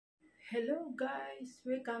Hello guys,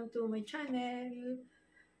 welcome to my channel.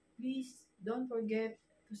 Please don't forget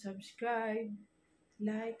to subscribe,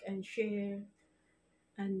 like and share,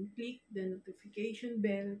 and click the notification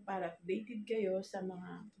bell para updated kayo sa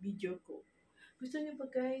mga video ko. Gusto niyo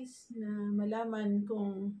ba guys na malaman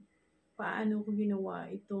kung paano ko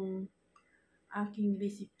ginawa itong aking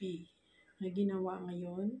recipe na ginawa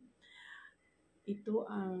ngayon? Ito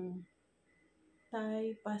ang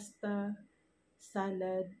Thai pasta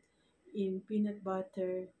salad in peanut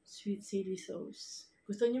butter sweet chili sauce.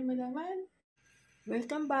 Gusto niyo malaman?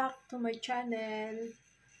 Welcome back to my channel.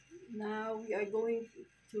 Now we are going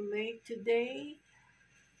to make today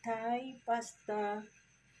Thai pasta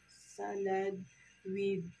salad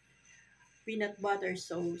with peanut butter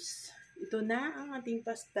sauce. Ito na ang ating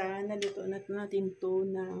pasta. Naluto na natin to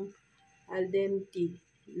ng al dente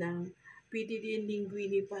lang. Pwede din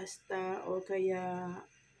linguine pasta o kaya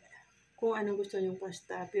kung anong gusto nyong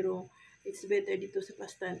pasta, pero it's better dito sa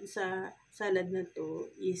pasta, sa salad na to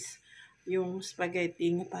is yung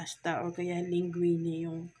spaghetti na pasta o kaya linguine,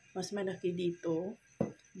 yung mas malaki dito.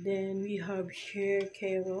 Then we have here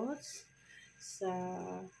carrots sa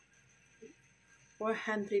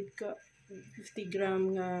 450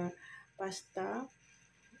 gram na pasta.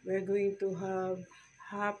 We're going to have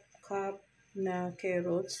half cup na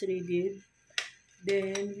carrots shredded.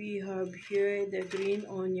 Then we have here the green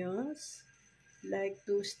onions, like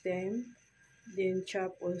 2 stem, then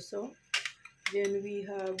chop also. Then we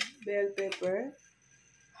have bell pepper,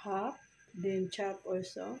 half, then chop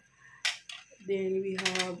also. Then we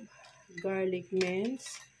have garlic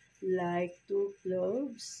minced, like 2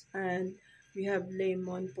 cloves, and we have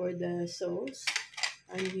lemon for the sauce.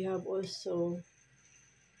 And we have also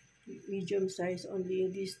medium size only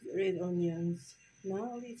these red onions.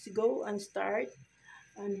 Now let's go and start.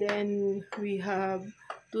 And then we have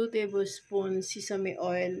 2 tablespoons sesame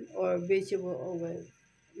oil or vegetable oil,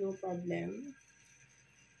 no problem.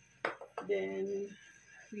 Then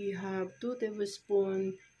we have 2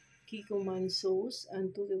 tablespoons kikkoman sauce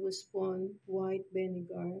and 2 tablespoons white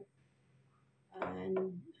vinegar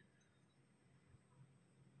and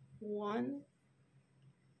 1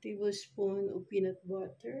 tablespoon of peanut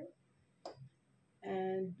butter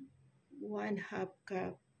and 1/2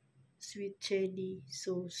 cup sweet chili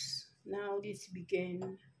sauce. Now let's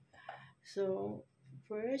begin. So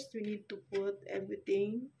first we need to put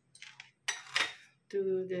everything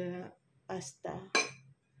to the pasta.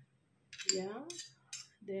 Yeah.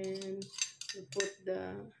 Then we put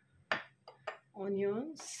the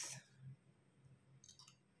onions.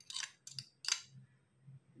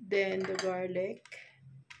 Then the garlic.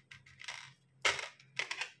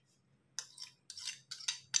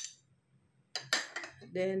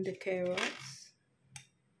 Then the carrots.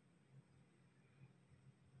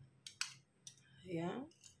 Yeah.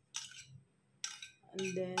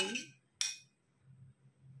 And then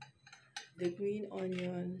the green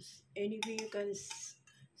onions. Anything you can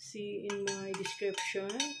see in my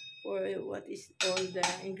description for what is all the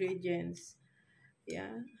ingredients.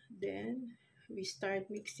 Yeah. Then we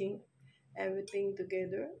start mixing everything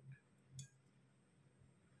together.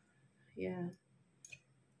 Yeah.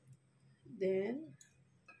 Then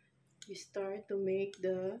we start to make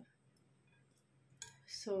the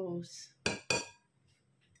sauce.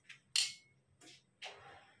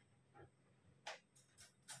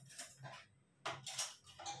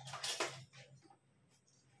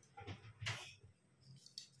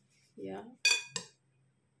 Yeah,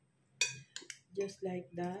 just like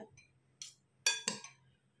that.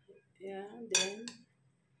 Yeah, then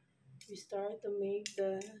we start to make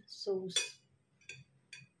the sauce.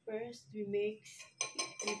 First we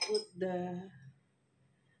put the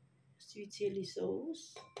sweet chili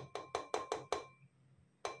sauce.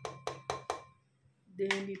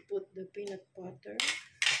 Then we put the peanut butter,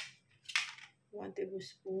 1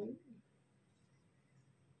 tablespoon.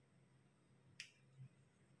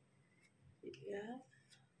 Yeah.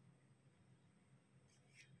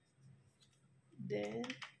 Then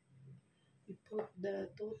we put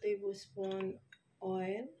the 2 tablespoon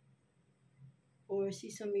oil or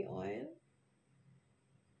sesame oil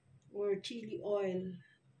or chili oil.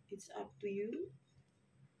 It's up to you.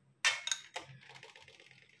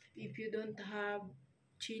 If you don't have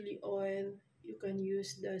chili oil, you can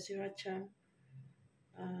use the sriracha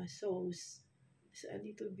sauce. It's a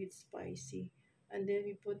little bit spicy. And then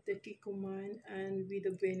we put the kikkoman and with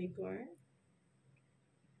the vinegar.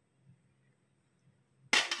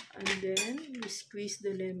 And then we squeeze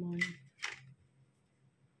the lemon.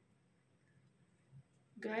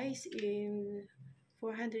 Guys, in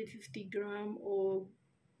 450 gram of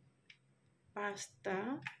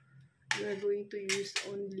pasta, we are going to use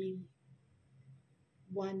only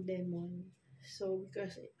 1 lemon. So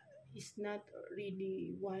because it's not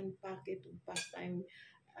really one packet of pasta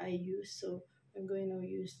I use, so I'm going to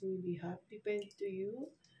use maybe half. Depends to you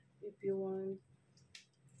if you want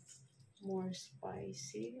more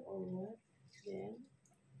spicy or what. Then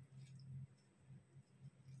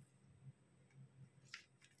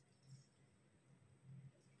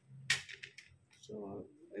so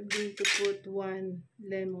I'm going to put 1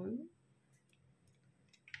 lemon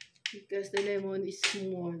because the lemon is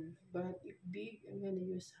small, but if big, I'm going to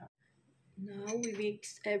use half. Now we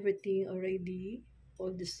mix everything already,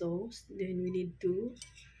 all the sauce. Then we need to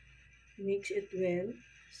mix it well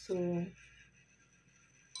so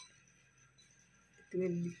it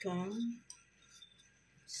will become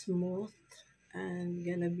smooth and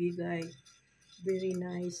gonna be like very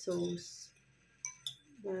nice sauce.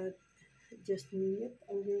 But just minute,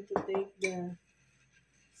 I'm going to take the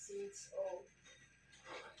seeds of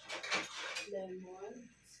lemon.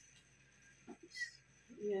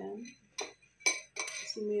 Yan.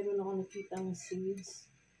 Kasi meron ako nakitang seeds.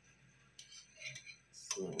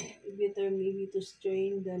 So, better maybe to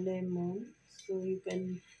strain the lemon so you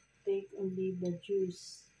can take only the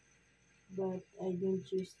juice. But I don't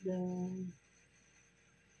use the,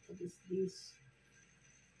 what is this?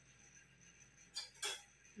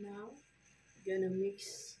 Now, gonna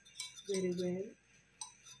mix very well.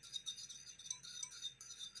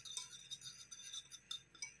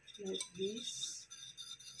 Like this.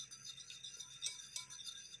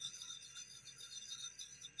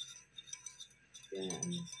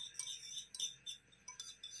 Yan.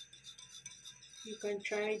 You can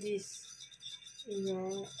try this in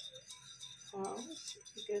your house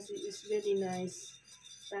because it is very nice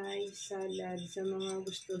Thai salad sa mga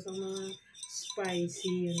gusto sa mga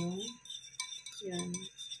spicy, you know. Yan.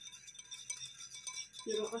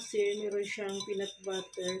 Pero kasi meron siyang peanut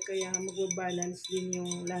butter kaya magbabalance din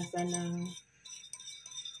yung lasa ng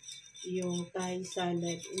yung Thai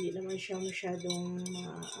salad. Hindi naman siya masyadong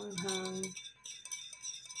maanghang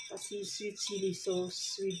kasi sweet chili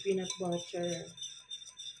sauce with peanut butter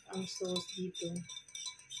ang sauce dito.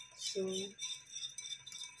 So,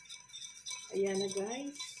 ayan na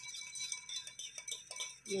guys.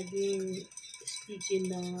 Naging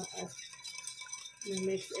sticky na at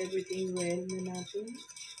na-mix everything well na natin.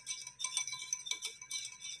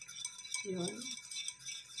 Yun.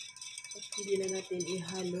 At hindi na natin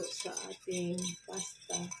ihalo sa ating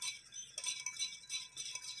pasta.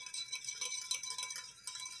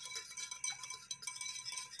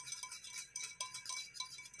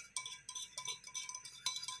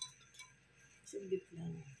 Saglit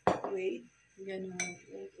lang. Wait. Ganun.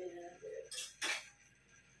 Wait.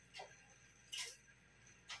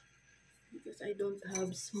 Because I don't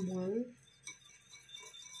have small.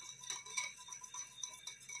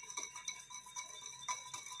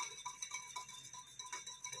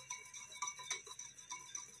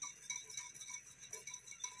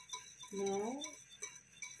 Now,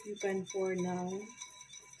 you can pour now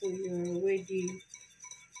to your ready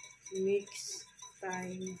mixed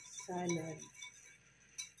Thai salad.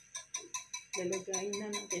 Lalagayin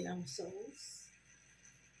na natin ang sauce.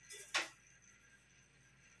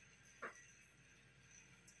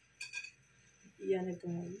 Yan na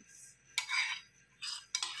guys.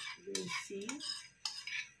 You will see.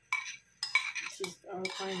 This is our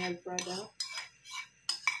final product.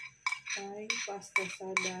 Thai pasta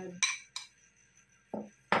salad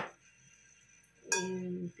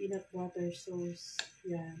in peanut butter sauce.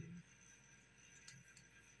 Yan.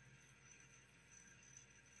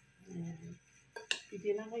 Ayan.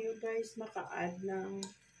 Pwede lang kayo guys maka-add ng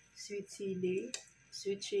sweet chili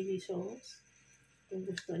sauce kung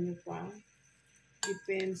gusto nyo pa.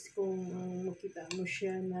 Depends kung makita mo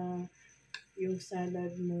siya na yung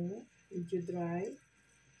salad mo medyo dry.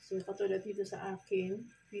 So katulad dito sa akin,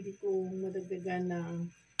 pwede kong madagdagan ng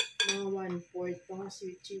mga 1/4 pang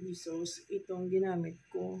sweet chili sauce. Itong ginamit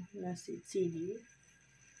ko na sweet chili.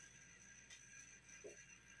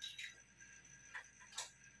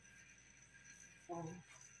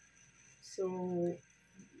 So,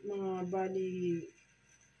 mga bali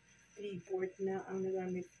 3/4 na ang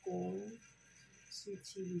nagamit kong sweet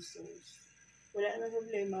chili sauce. Wala na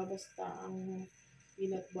problema basta ang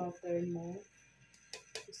peanut butter mo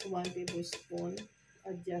is 1 tablespoon.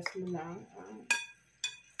 Adjust mo lang ang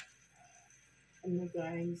ano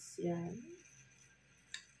guys, yan.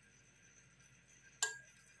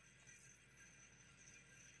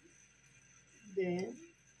 Then,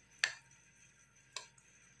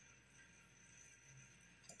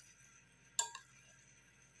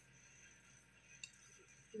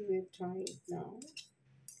 we'll try it now.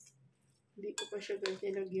 Hindi ko pa siya guys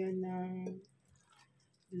nilagyan ng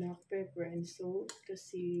black pepper and salt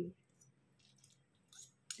kasi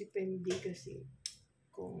depende kasi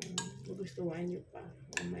kung magustuhan nyo pa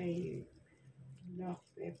kung may black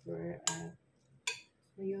pepper at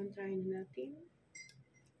ngayon try natin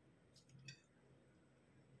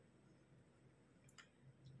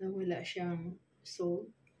na wala siyang salt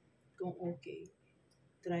kung okay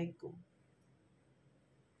try ko.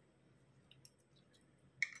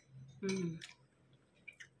 Mm.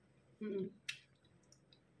 Mm.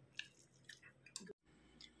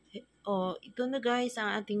 Oh, ito na guys ang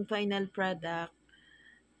ating final product,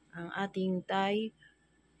 ang ating Thai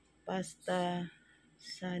pasta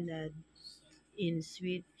salad in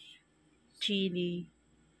sweet chili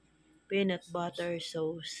peanut butter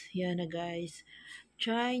sauce. Yan na guys.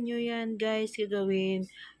 Try nyo yan guys, gagawin.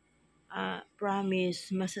 Promise,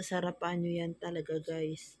 masasarapan nyo yan talaga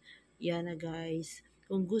guys. Yan na guys.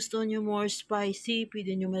 Kung gusto nyo more spicy,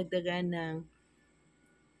 pwede nyo magdagan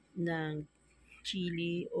ng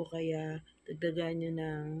chili o kaya dagdagan nyo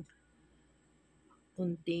ng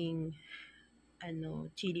kunting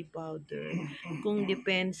chili powder. Kung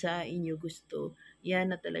depend sa inyo gusto.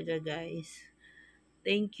 Yan na talaga guys.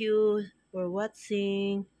 Thank you for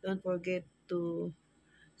watching. Don't forget to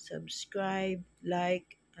subscribe,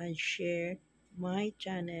 like, and share my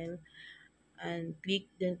channel and click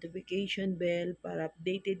the notification bell para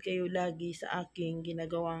updated kayo lagi sa aking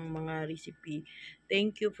ginagawang mga recipe.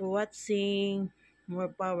 Thank you for watching. More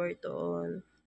power to all.